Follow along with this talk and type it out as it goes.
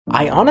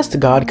I honest to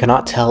God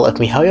cannot tell if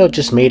mihoyo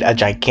just made a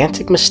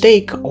gigantic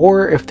mistake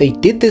or if they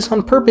did this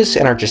on purpose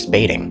and are just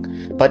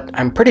baiting. But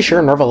I'm pretty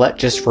sure Neuvillette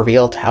just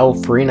revealed how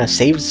Furina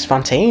saves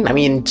Fontaine. I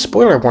mean,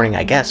 spoiler warning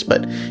I guess,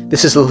 but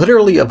this is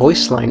literally a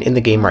voice line in the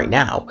game right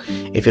now.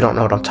 If you don't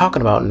know what I'm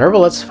talking about,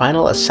 Neuvillette's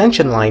final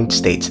ascension line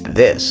states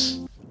this.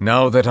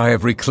 Now that I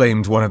have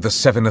reclaimed one of the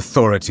 7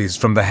 authorities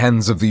from the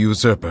hands of the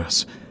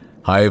usurpers,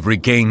 I have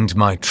regained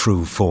my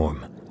true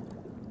form.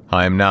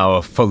 I am now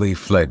a fully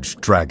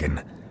fledged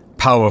dragon,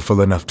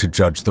 powerful enough to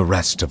judge the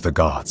rest of the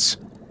gods.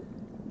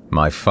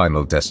 My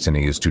final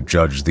destiny is to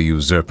judge the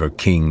usurper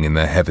king in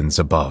the heavens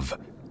above.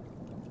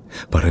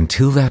 But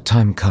until that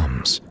time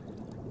comes,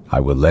 I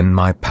will lend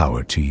my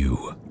power to you.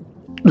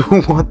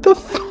 What the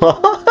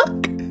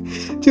fuck?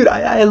 Dude,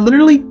 I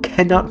literally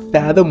cannot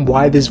fathom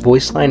why this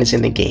voice line is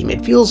in the game.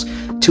 It feels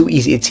too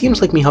easy. It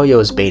seems like mihoyo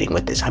is baiting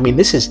with this. I mean,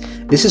 this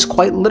is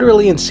quite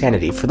literally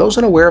insanity. For those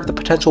unaware of the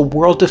potential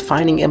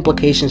world-defining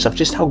implications of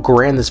just how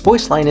grand this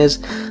voice line is,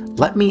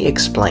 let me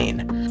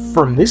explain.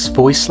 From this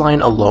voice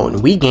line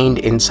alone, we gained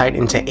insight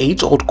into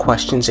age-old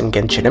questions in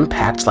Genshin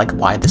Impact, like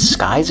why the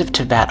skies of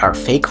Teyvat are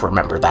fake,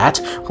 remember that?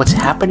 What's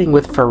happening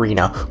with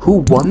Furina,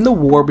 who won the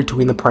war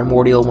between the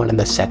Primordial One and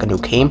the Second Who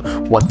Came,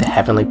 what the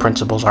Heavenly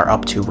Principles are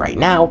up to right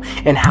now,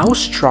 and how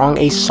strong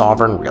a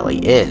sovereign really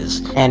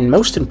is. And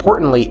most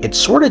importantly, it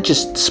sorta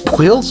just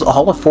spoils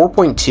all of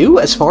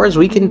 4.2 as far as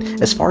we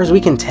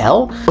can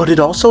tell, but it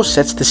also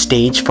sets the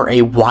stage for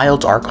a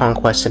wild Archon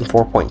quest in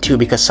 4.2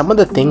 because some of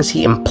the things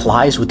he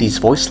implies with these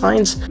voice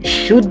lines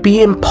should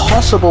be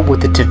impossible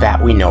with the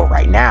Teyvat we know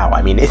right now.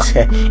 I mean, it's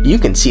you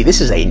can see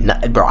this is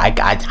bro, I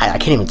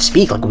can't even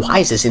speak. Like, why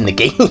is this in the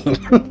game?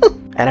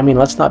 And I mean,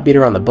 let's not beat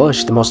around the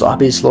bush. The most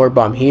obvious lore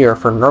bomb here,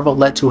 for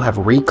Neuvillette to have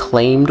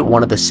reclaimed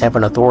one of the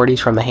 7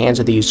 authorities from the hands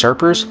of the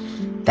usurpers,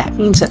 that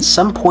means at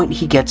some point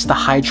he gets the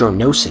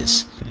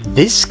Gnosis.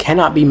 This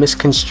cannot be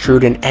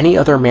misconstrued in any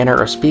other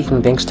manner of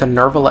speaking thanks to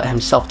Neuvillette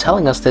himself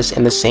telling us this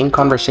in the same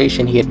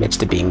conversation he admits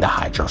to being the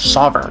Hydro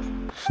Sovereign.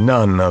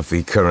 None of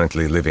the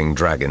currently living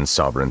dragon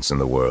sovereigns in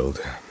the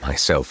world,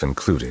 myself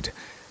included,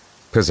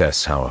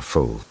 possess our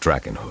full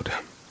dragonhood.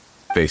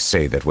 They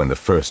say that when the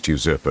first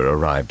usurper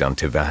arrived on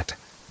Teyvat,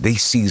 they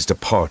seized a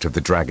part of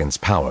the dragon's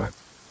power.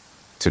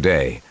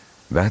 Today,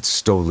 that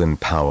stolen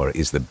power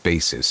is the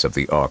basis of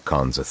the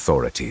Archon's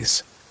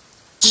authorities.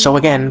 So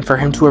again, for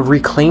him to have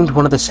reclaimed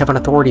one of the 7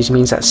 authorities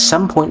means at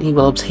some point he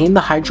will obtain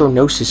the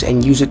Gnosis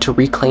and use it to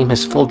reclaim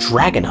his full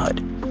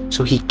dragonhood.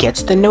 So he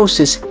gets the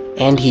Gnosis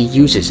and he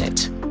uses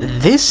it.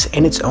 This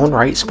in its own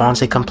right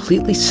spawns a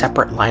completely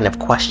separate line of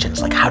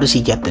questions, like how does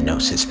he get the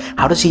Gnosis?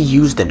 How does he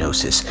use the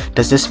Gnosis?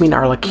 Does this mean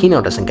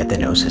Arlecchino doesn't get the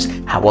Gnosis?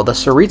 How will the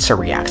Tsaritsa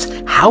react?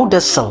 How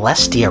does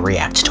Celestia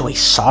react to a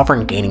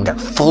sovereign gaining their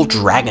full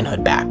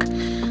dragonhood back?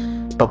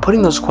 But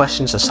putting those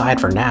questions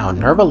aside for now,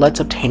 Neuvillette's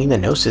obtaining the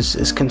Gnosis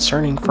is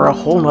concerning for a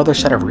whole nother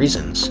set of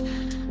reasons.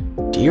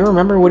 Do you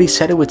remember what he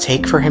said it would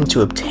take for him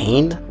to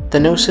obtain the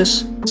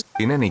Gnosis?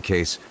 In any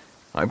case,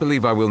 I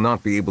believe I will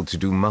not be able to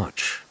do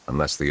much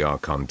unless the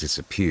Archon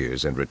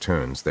disappears and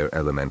returns their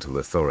elemental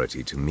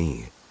authority to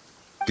me.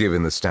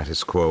 Given the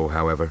status quo,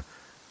 however,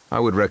 I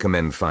would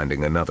recommend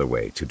finding another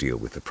way to deal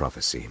with the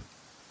prophecy.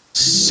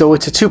 So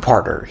it's a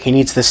two-parter. He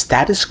needs the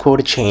status quo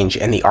to change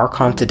and the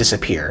Archon to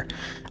disappear.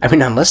 I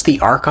mean, unless the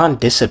Archon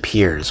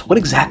disappears, what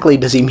exactly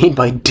does he mean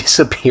by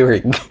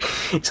disappearing?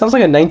 It sounds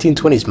like a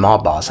 1920s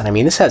mob boss, and I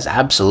mean, this has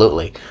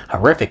absolutely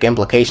horrific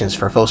implications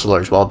for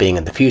Focalors' well-being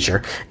in the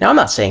future. Now, I'm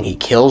not saying he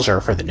kills her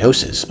for the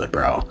Gnosis, but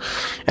bro.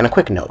 And a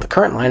quick note, the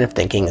current line of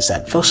thinking is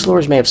that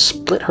Focalors may have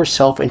split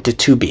herself into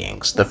 2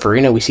 beings. The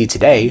Furina we see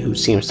today, who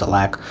seems to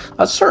lack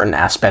a certain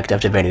aspect of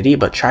divinity,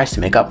 but tries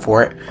to make up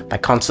for it by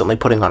constantly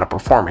putting on a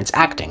performance,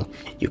 acting,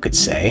 you could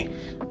say.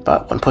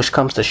 But when push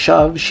comes to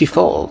shove, she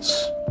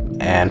folds.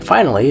 And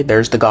finally,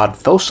 there's the god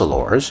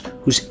Focalors,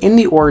 who's in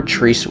the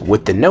Oratrice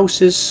with the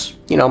Gnosis,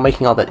 you know,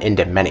 making all that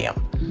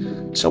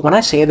indemnium. So when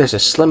I say there's a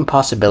slim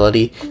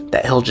possibility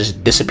that he'll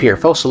just disappear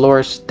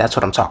Focalors, that's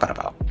what I'm talking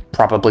about.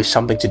 Probably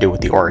something to do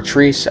with the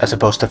Oratrice as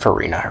opposed to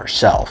Furina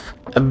herself.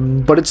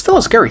 But it's still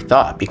a scary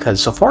thought,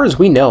 because so far as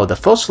we know, the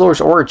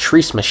Focalors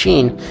Oratrice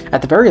machine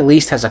at the very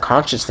least has a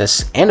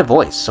consciousness and a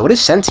voice, so it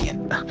is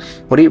sentient.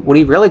 Would he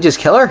really just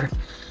kill her?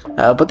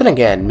 But then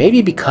again,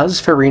 maybe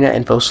because Furina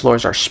and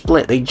Focalors are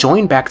split, they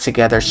join back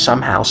together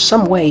somehow,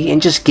 some way,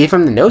 and just give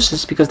him the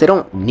Gnosis because they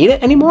don't need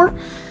it anymore?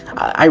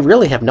 I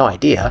really have no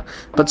idea.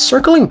 But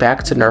circling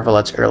back to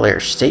Neuvillette's earlier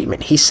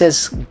statement, he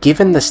says,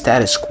 given the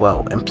status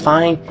quo,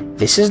 implying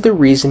this is the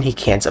reason he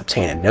can't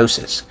obtain a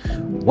Gnosis.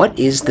 What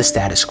is the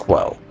status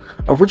quo?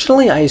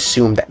 Originally, I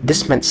assumed that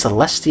this meant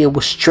Celestia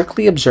was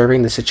strictly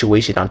observing the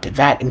situation on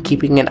Teyvat and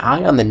keeping an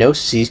eye on the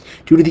Gnoses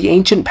due to the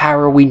ancient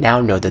power we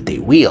now know that they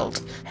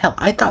wield. Hell,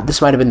 I thought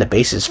this might have been the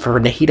basis for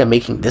Nahida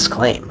making this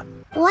claim.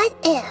 What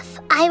if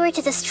I were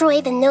to destroy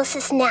the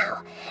Gnosis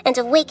now and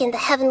awaken the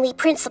heavenly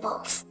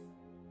principles?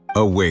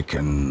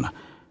 Awaken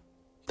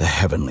the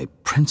heavenly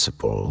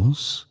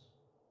principles?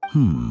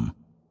 Do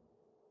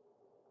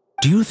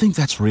you think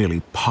that's really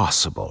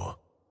possible?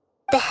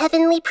 The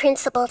heavenly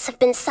principles have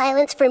been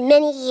silent for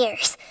many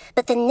years,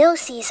 but the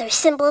Gnosis are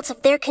symbols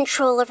of their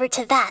control over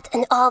Teyvat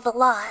and all the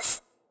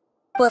laws.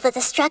 Will the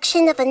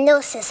destruction of a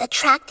Gnosis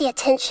attract the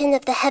attention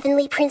of the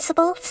heavenly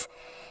principles?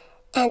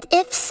 And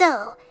if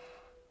so,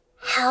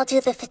 how do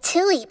the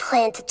Fatui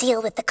plan to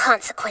deal with the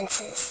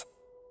consequences?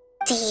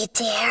 Do you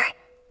dare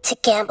to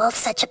gamble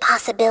such a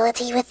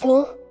possibility with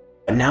me?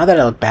 But now that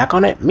I look back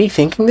on it, me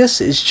thinking this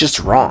is just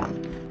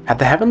wrong. Had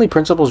the Heavenly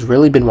Principles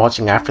really been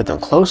watching after them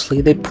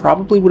closely, they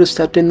probably would have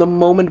stepped in the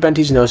moment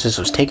Venti's Gnosis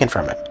was taken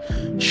from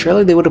it.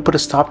 Surely they would have put a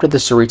stop to the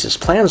Tsaritsa's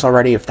plans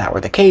already if that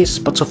were the case,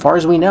 but so far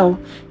as we know,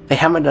 they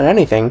haven't done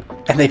anything,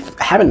 and they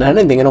haven't done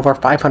anything in over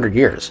 500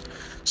 years.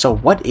 So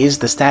what is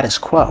the status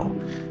quo?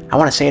 I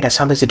want to say it has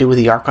something to do with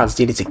the Archons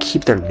needed to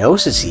keep their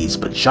Gnosises,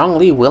 but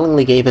Zhongli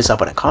willingly gave his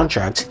up in a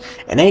contract,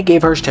 and A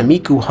gave hers to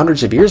Miku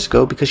hundreds of years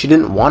ago because she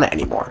didn't want it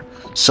anymore.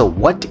 So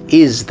what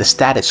is the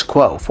status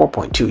quo?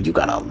 4.2, you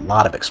got a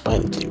lot of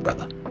explaining to do,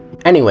 brother.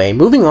 Anyway,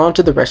 moving on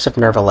to the rest of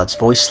Neuvillette's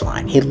voice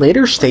line, he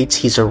later states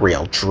he's a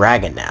real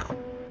dragon now.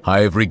 I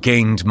have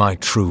regained my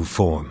true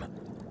form.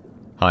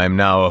 I am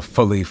now a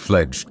fully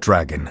fledged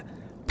dragon,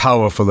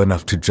 powerful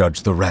enough to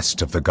judge the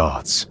rest of the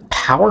gods.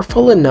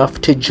 Powerful enough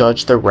to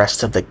judge the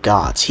rest of the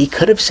gods. He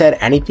could have said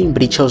anything,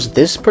 but he chose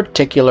this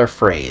particular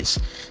phrase.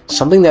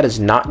 Something that is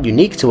not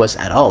unique to us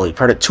at all. We've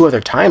heard it 2 other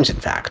times, in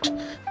fact.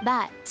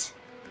 But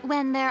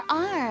when there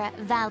are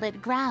valid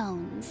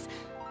grounds,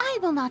 I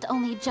will not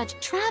only judge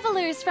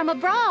travelers from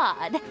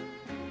abroad,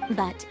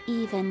 but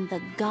even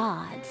the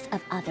gods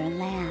of other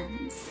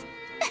lands.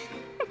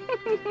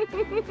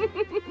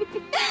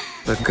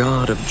 The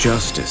god of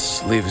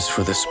justice lives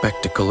for the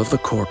spectacle of the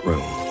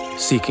courtroom,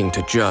 seeking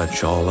to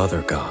judge all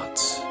other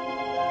gods.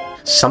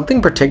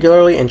 Something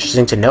particularly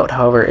interesting to note,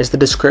 however, is the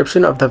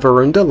description of the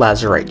Varunda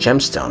Lazarite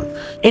gemstone.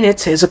 In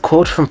it is a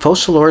quote from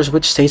Focalors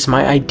which states,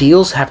 "My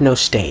ideals have no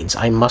stains,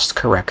 I must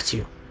correct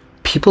you.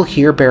 People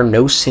here bear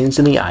no sins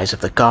in the eyes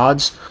of the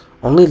gods,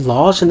 only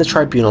laws in the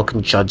tribunal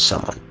can judge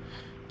someone.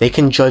 They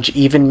can judge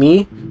even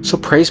me, so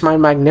praise my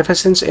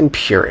magnificence and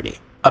purity."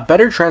 A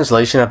better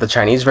translation of the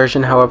Chinese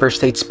version, however,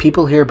 states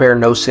people here bear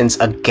no sins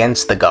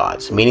against the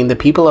gods, meaning the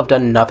people have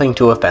done nothing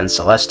to offend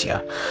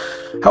Celestia.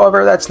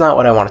 However, that's not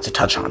what I wanted to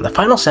touch on. The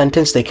final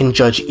sentence, "they can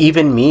judge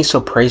even me, so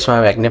praise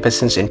my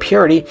magnificence and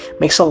purity,"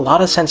 makes a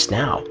lot of sense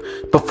now.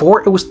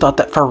 Before, it was thought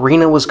that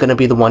Furina was going to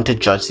be the one to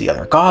judge the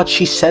other gods.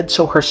 She said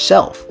so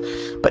herself.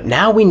 But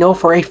now we know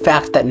for a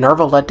fact that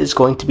Neuvillette is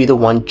going to be the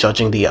one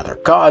judging the other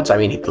gods. I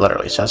mean, he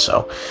literally says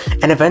so.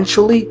 And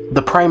eventually,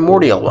 the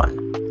primordial one.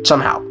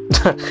 Somehow.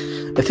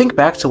 I think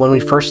back to when we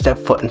first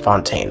stepped foot in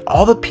Fontaine.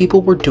 All the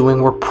people were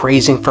doing were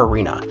praising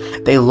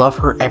Furina. They love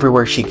her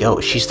everywhere she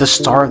goes. She's the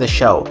star of the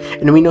show,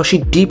 and we know she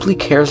deeply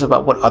cares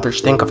about what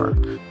others think of her.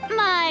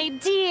 My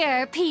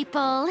dear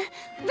people,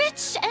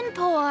 rich and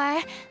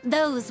poor,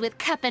 those with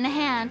cup in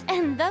hand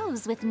and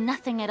those with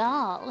nothing at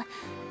all,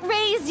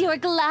 raise your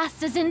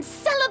glasses in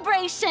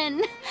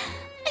celebration.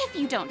 If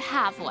you don't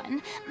have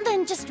one,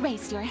 then just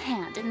raise your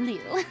hand in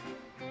lieu.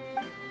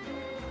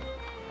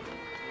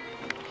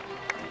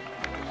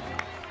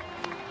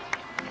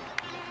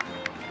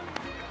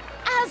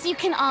 As you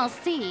can all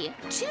see,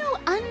 2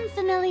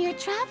 unfamiliar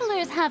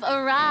travelers have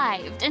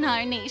arrived in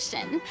our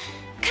nation.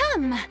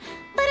 Come,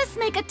 let us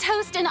make a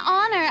toast in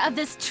honor of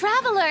this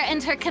traveler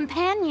and her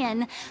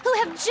companion who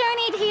have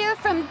journeyed here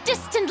from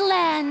distant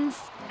lands.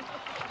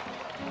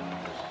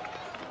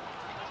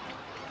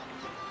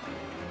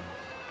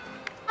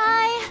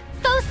 I,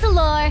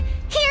 Focalor,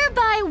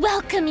 hereby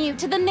welcome you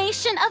to the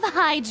nation of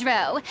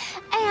Hydro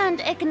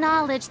and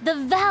acknowledge the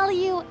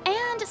value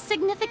and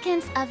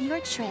significance of your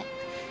trip.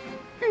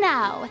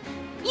 Now,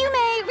 you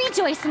may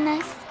rejoice in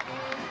this.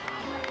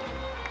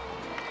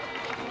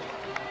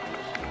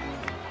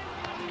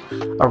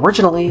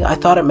 Originally, I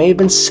thought it may have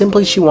been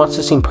simply she wants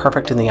to seem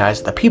perfect in the eyes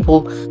of the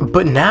people,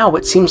 but now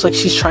it seems like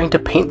she's trying to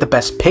paint the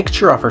best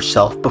picture of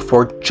herself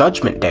before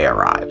Judgment Day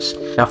arrives.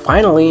 Now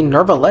finally,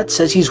 Neuvillette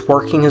says he's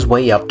working his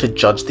way up to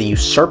judge the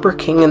Usurper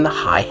King in the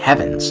high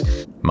heavens.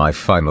 My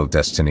final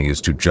destiny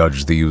is to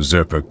judge the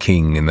Usurper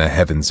King in the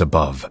heavens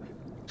above.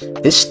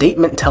 This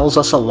statement tells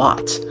us a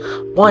lot.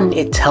 1,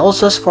 it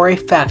tells us for a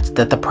fact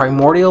that the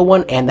Primordial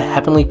One and the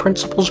Heavenly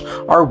Principles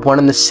are one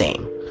and the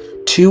same.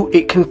 2,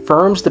 it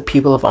confirms the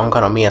people of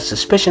Onganomiya's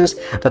suspicions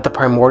that the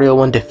Primordial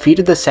One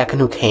defeated the Second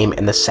who came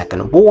in the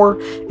Second War.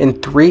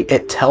 And 3,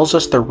 it tells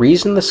us the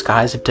reason the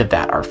skies of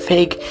Teyvat are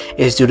fake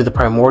is due to the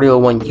Primordial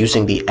One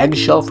using the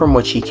eggshell from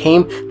which he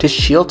came to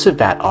shield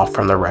Teyvat off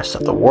from the rest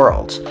of the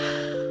world.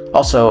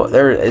 Also,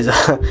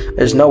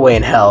 there's no way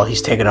in hell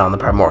he's taking on the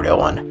Primordial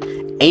One.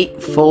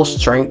 8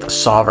 full-strength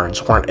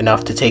sovereigns weren't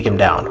enough to take him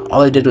down. All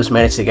they did was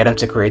manage to get him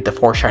to create the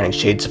 4 shining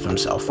shades of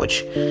himself,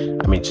 which,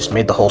 I mean, just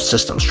made the whole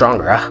system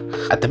stronger, huh?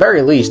 At the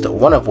very least,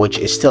 one of which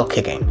is still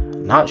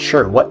kicking. Not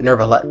sure what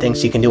Neuvillette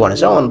thinks he can do on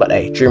his own, but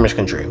hey, dreamers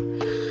can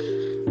dream.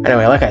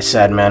 Anyway, like I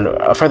said, man,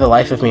 for the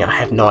life of me, I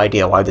have no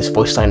idea why this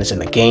voice line is in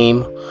the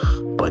game.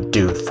 But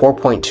dude,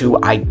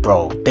 4.2,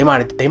 bro, they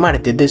might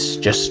have did this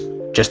just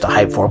to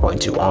hype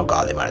 4.2. Oh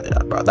god, they might have did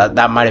that, bro.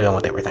 That might have been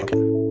what they were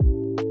thinking.